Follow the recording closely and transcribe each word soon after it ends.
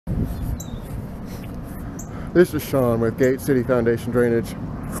This is Sean with Gate City Foundation Drainage.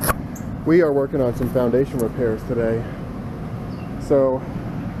 We are working on some foundation repairs today. So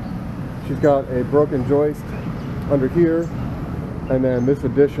she's got a broken joist under here, and then this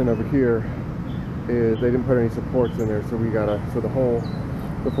addition over here is they didn't put any supports in there, so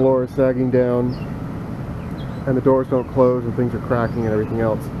the floor is sagging down and the doors don't close and things are cracking and everything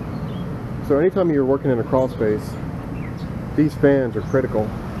else. So anytime you're working in a crawl space, these fans are critical.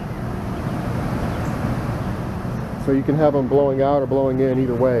 So you can have them blowing out or blowing in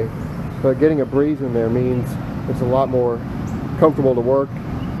either way, but getting a breeze in there means it's a lot more comfortable to work,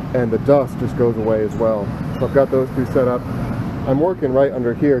 and the dust just goes away as well. So I've got those two set up. I'm working right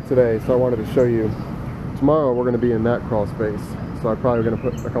under here today, so I wanted to show you. Tomorrow we're going to be in that crawl space, so I'm probably going to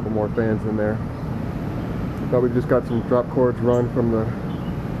put a couple more fans in there. But we've just got some drop cords run from the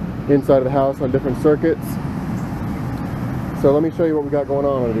inside of the house on different circuits. So let me show you what we got going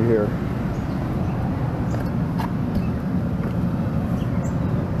on under here.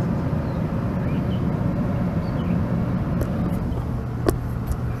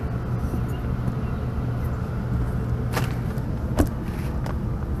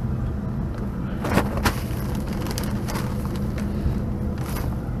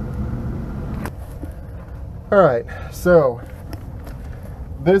 Alright, so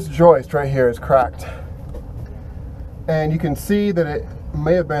this joist right here is cracked, and you can see that it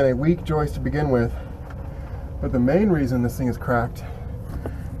may have been a weak joist to begin with, but the main reason this thing is cracked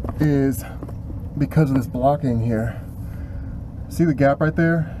is because of this blocking here. See the gap right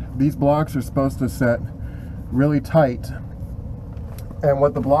there? These blocks are supposed to set really tight, and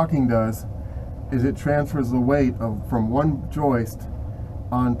what the blocking does is it transfers the weight from one joist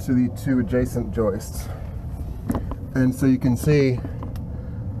onto the two adjacent joists. And so you can see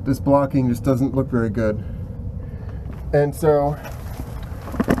this blocking just doesn't look very good. And so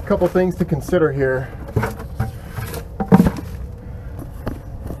a couple things to consider here.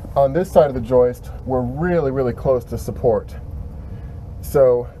 On this side of the joist, we're really close to support.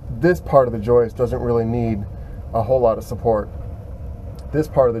 So this part of the joist doesn't really need a whole lot of support. This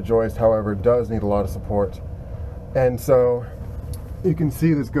part of the joist, however, does need a lot of support. And so you can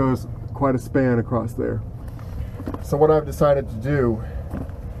see this goes quite a span across there. So what I've decided to do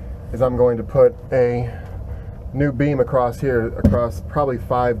is I'm going to put a new beam across here, across probably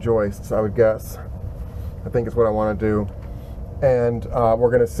 5 joists, I would guess. I think is what I want to do. And we're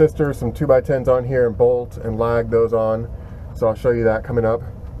going to sister some 2x10s on here and bolt and lag those on. So I'll show you that coming up.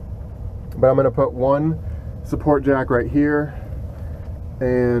 But I'm going to put one support jack right here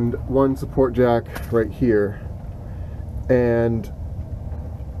and one support jack right here. And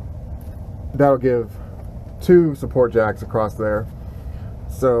that'll give 2 support jacks across there.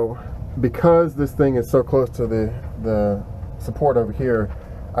 So because this thing is so close to the support over here,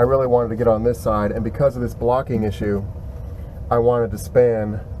 I really wanted to get on this side, and because of this blocking issue, I wanted to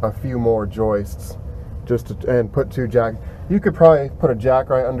span a few more joists and put 2 jacks. You could probably put a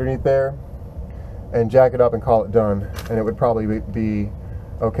jack right underneath there and jack it up and call it done, and it would probably be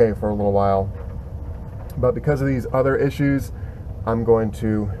okay for a little while. But because of these other issues, I'm going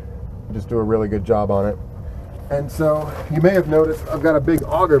to just do a really good job on it. And so you may have noticed I've got a big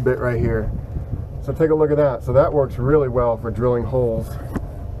auger bit right here. So take a look at that. So that works really well for drilling holes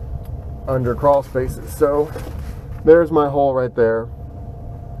under crawl spaces. So there's my hole right there.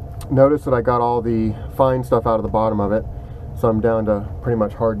 Notice that I got all the fine stuff out of the bottom of it. So I'm down to pretty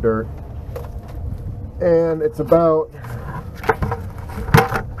much hard dirt. And it's about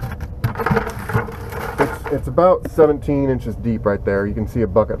it's about 17 inches deep right there. You can see a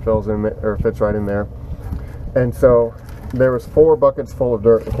bucket fills in there, or fits right in there. And so there was 4 buckets full of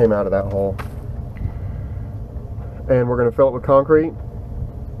dirt that came out of that hole. And we're going to fill it with concrete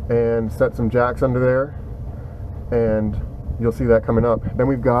and set some jacks under there, and you'll see that coming up. Then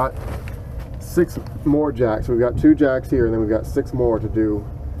we've got 6 more jacks. So we've got 2 jacks here, and then we've got 6 more to do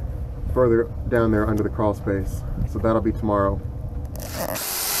further down there under the crawl space. So that'll be tomorrow.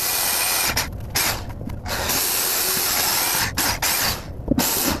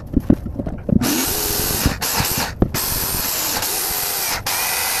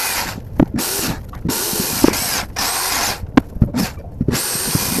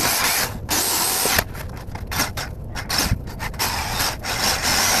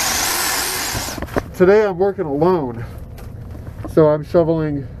 Today I'm working alone, so I'm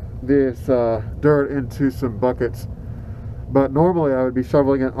shoveling this dirt into some buckets, but normally I would be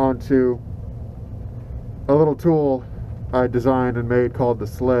shoveling it onto a little tool I designed and made called the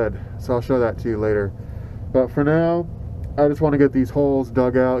sled, so I'll show that to you later. But for now, I just want to get these holes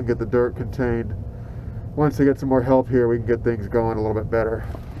dug out and get the dirt contained. Once I get some more help here, we can get things going a little bit better.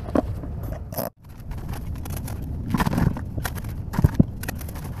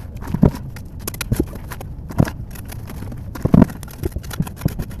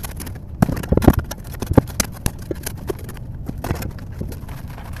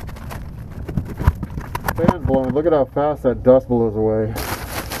 fan's blowing. Look at how fast that dust blows away.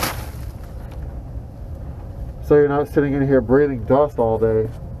 So you're not sitting in here breathing dust all day.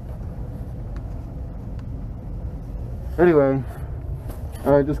 Anyway,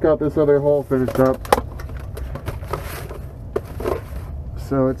 I just got this other hole finished up.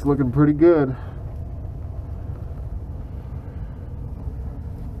 So it's looking pretty good.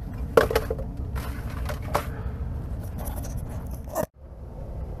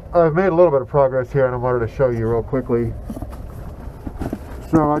 I've made a little bit of progress here and I wanted to show you real quickly.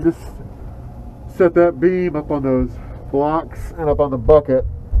 So I just set that beam up on those blocks and up on the bucket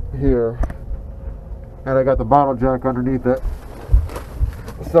here. And I got the bottle jack underneath it.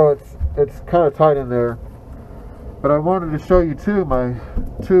 So it's kind of tight in there. But I wanted to show you too my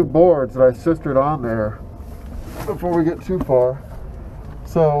two boards that I sistered on there before we get too far.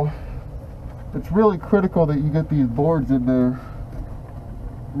 So it's really critical that you get these boards in there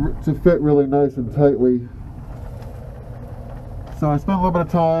to fit really nice and tightly. So I spent a little bit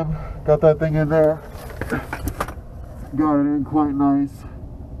of time, got that thing in there, got it in quite nice,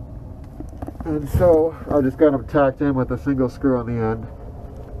 and so I just got them tacked in with a single screw on the end,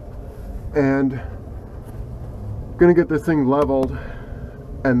 and I'm gonna get this thing leveled,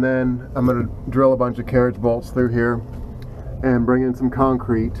 and then I'm gonna drill a bunch of carriage bolts through here and bring in some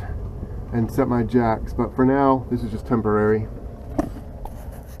concrete and set my jacks. But for now, this is just temporary.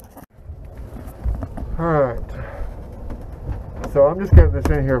 Alright, so I'm just getting this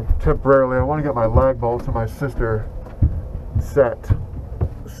in here temporarily. I want to get my lag bolts and my sister set.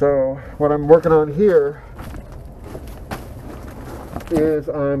 So what I'm working on here is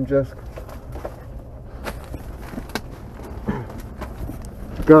I'm just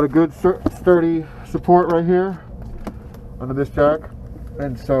got a good sturdy support right here under this jack,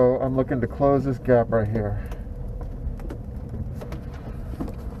 and so I'm looking to close this gap right here.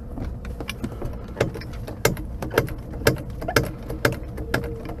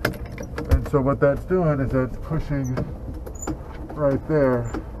 So what that's doing is it's pushing right there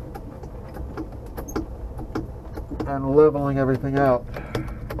and leveling everything out.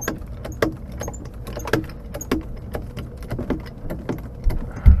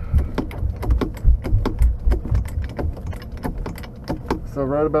 So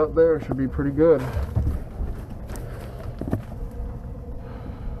right about there should be pretty good.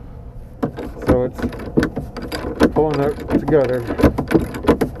 So it's pulling that together.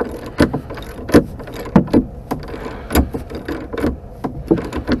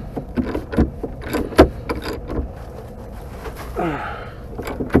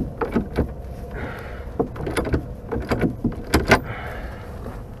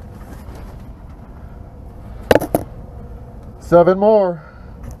 Seven more.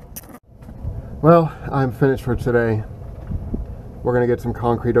 Well, I'm finished for today. We're gonna get some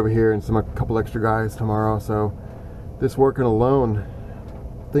concrete over here and a couple extra guys tomorrow, so this working alone,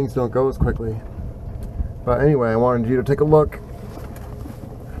 things don't go as quickly. But anyway, I wanted you to take a look.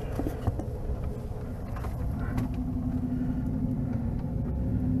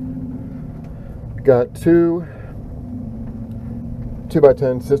 Got two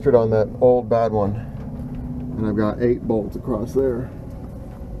 2x10 sistered on that old bad one. And I've got 8 bolts across there.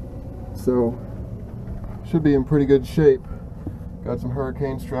 So, should be in pretty good shape. Got some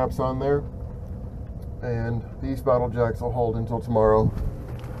hurricane straps on there. And these bottle jacks will hold until tomorrow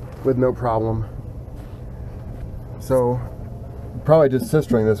with no problem. So, probably just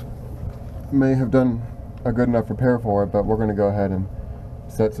sistering this may have done a good enough repair for it, but we're going to go ahead and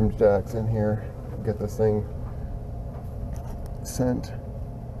set some jacks in here, get this thing sent.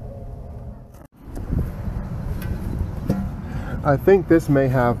 I think this may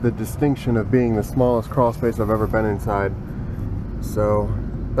have the distinction of being the smallest crawl space I've ever been inside. So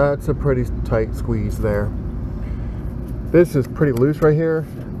that's a pretty tight squeeze there. This is pretty loose right here,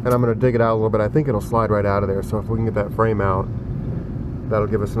 and I'm going to dig it out a little bit. I think it'll slide right out of there, so if we can get that frame out, that'll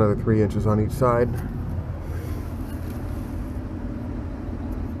give us another 3 inches on each side.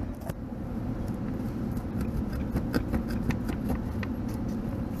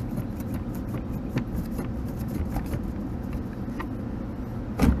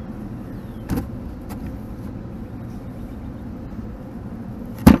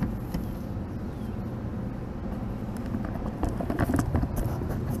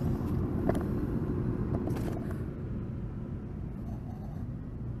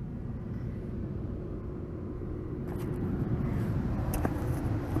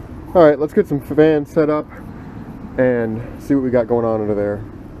 Alright, let's get some fans set up and see what we got going on under there.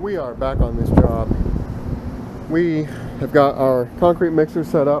 We are back on this job. We have got our concrete mixer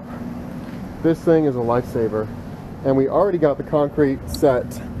set up. This thing is a lifesaver. And we already got the concrete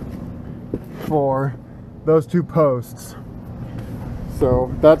set for those two posts.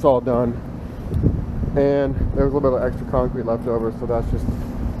 So that's all done. And there was a little bit of extra concrete left over, so that's just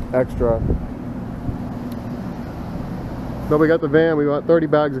extra. But we got the van, we got 30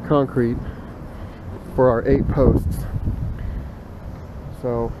 bags of concrete for our 8 posts.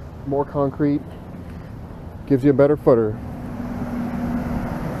 So more concrete gives you a better footer.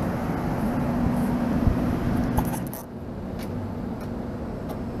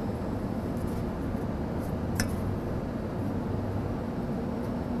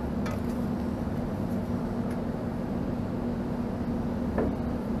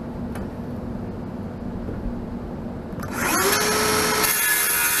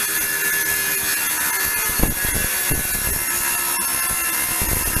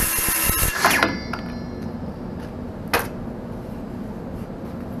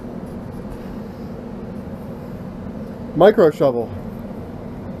 Micro shovel.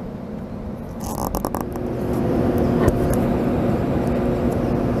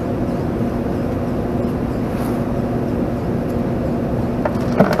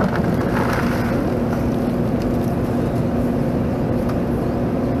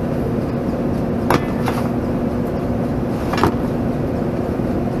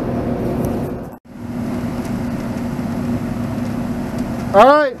 All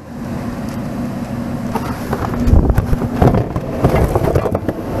right.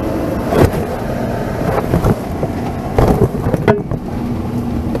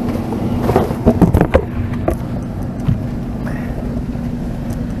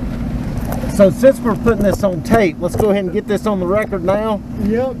 So since we're putting this on tape, let's go ahead and get this on the record now.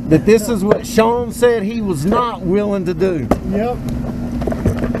 Yep. That this is what Sean said he was not willing to do. Yep.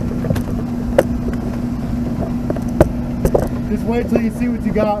 Just wait till you see what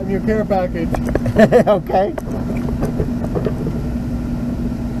you got in your care package. Okay.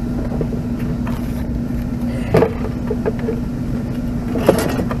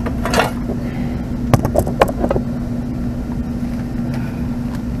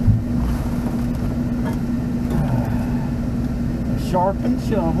 Sharpened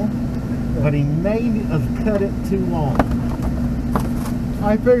shovel, but he may have cut it too long.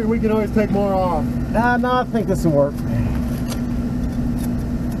 I figured we can always take more off. No, I think this will work.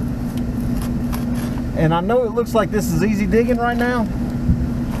 And I know it looks like this is easy digging right now.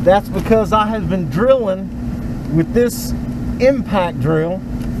 That's because I have been drilling with this impact drill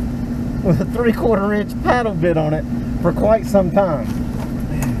with a 3/4 inch paddle bit on it for quite some time.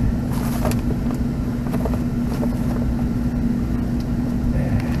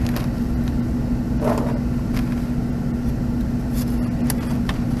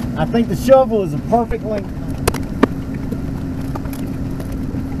 I think the shovel is a perfect length.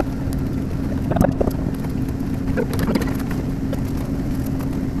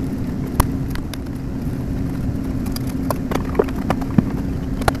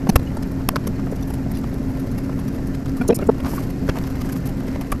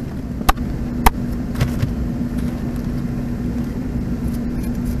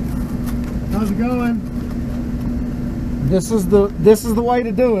 How's it going? This is the way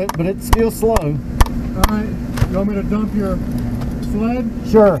to do it, but it's still slow. All right. You want me to dump your sled?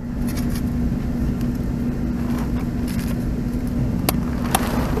 Sure.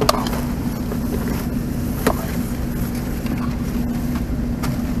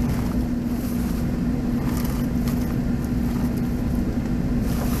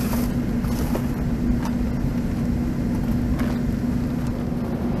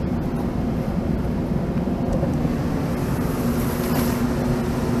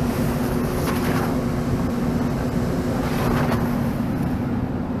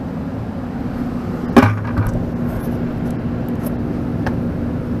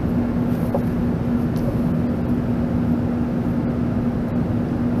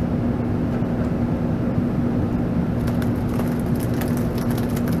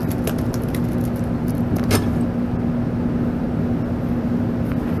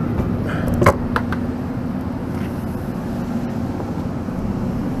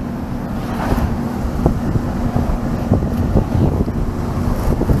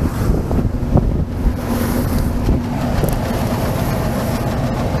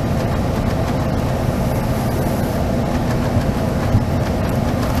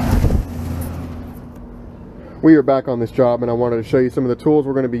 We are back on this job, and I wanted to show you some of the tools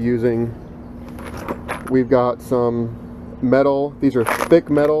we're going to be using. We've got some metal, these are thick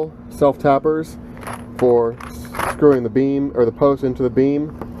metal self-tappers for screwing the beam or the post into the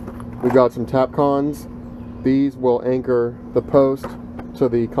beam. We've got some tap cons. These will anchor the post to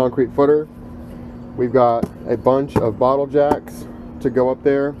the concrete footer. We've got a bunch of bottle jacks to go up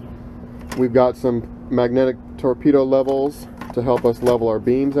there. We've got some magnetic torpedo levels to help us level our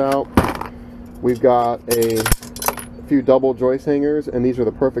beams out. We've got a few double joist hangers, and these are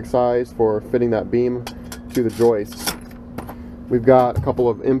the perfect size for fitting that beam to the joists. We've got a couple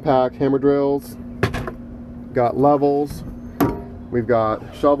of impact hammer drills, got levels, we've got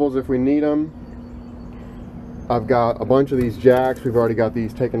shovels if we need them. I've got a bunch of these jacks. We've already got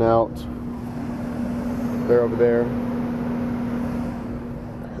these taken out. They're over there.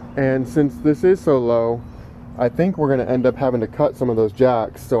 And since this is so low, I think we're going to end up having to cut some of those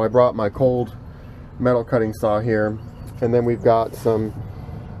jacks. So I brought my cold metal cutting saw here, and then we've got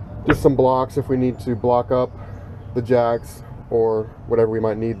just some blocks if we need to block up the jacks or whatever we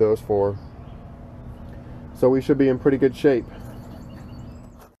might need those for. So we should be in pretty good shape.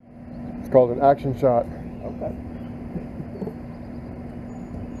 It's called an action shot. Okay.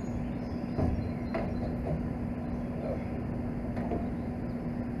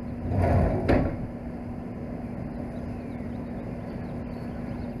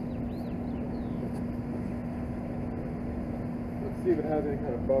 Let's see if it has any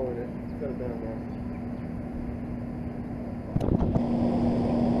kind of bow in it. Set it down there.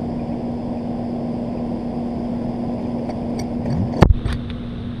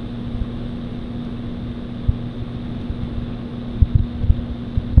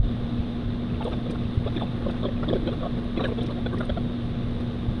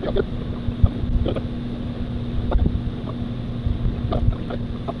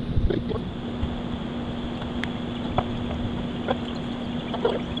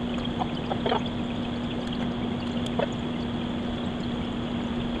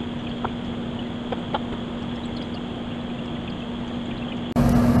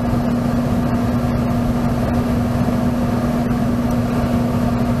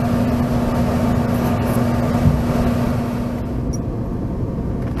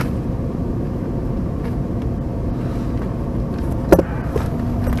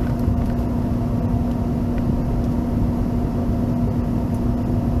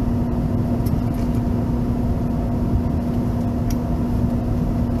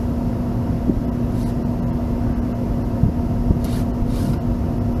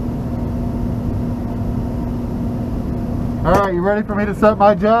 All right, you ready for me to set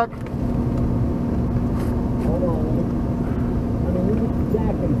my jack? Hold on. I mean, we get the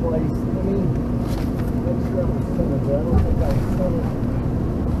jack in place. Let me make sure I'm centered there. I don't think I'm centered.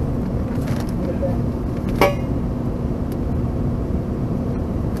 Get that.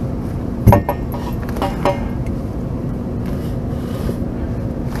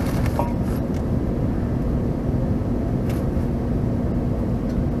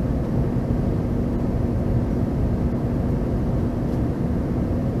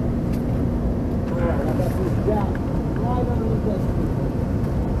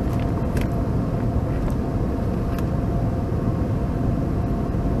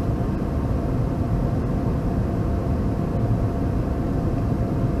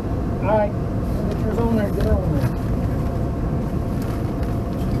 Alright, get yours on there, get her on there.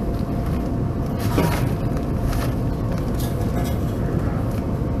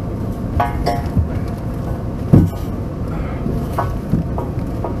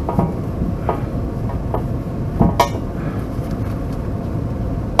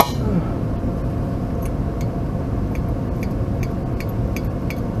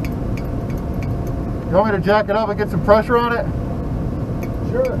 You want me to jack it up and get some pressure on it?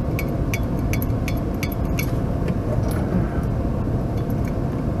 Sure.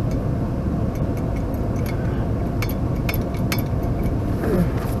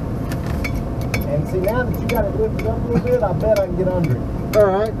 And see, now that you got it lifted up a little bit, I bet I can get under it. All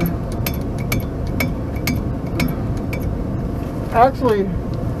right. Actually,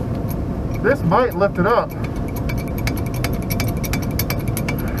 this might lift it up.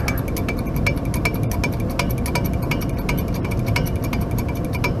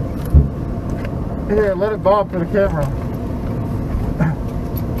 Here, let it bob for the camera.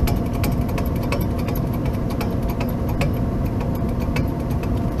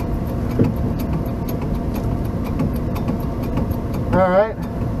 Alright.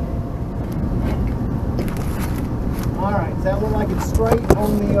 Alright, does that look like it's straight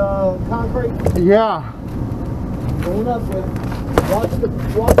on the concrete? Yeah. Going up with it. Watch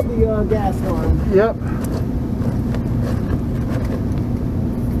the gas line. Yep.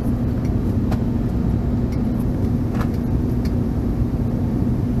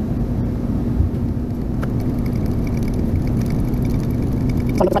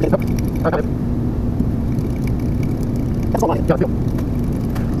 Okay. That's all right. Yeah,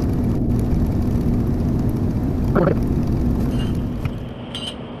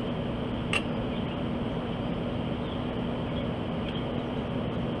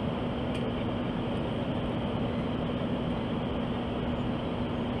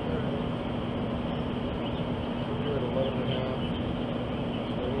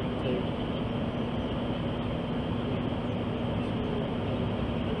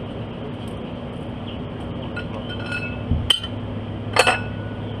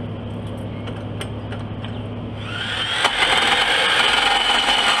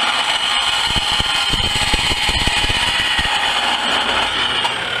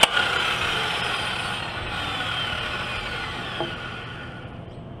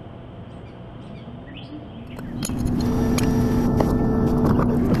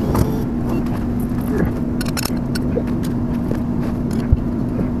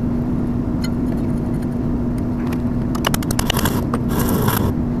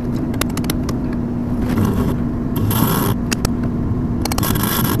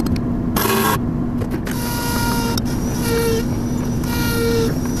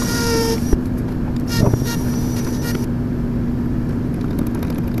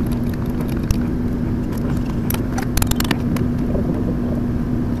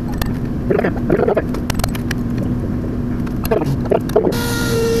 Pretty good.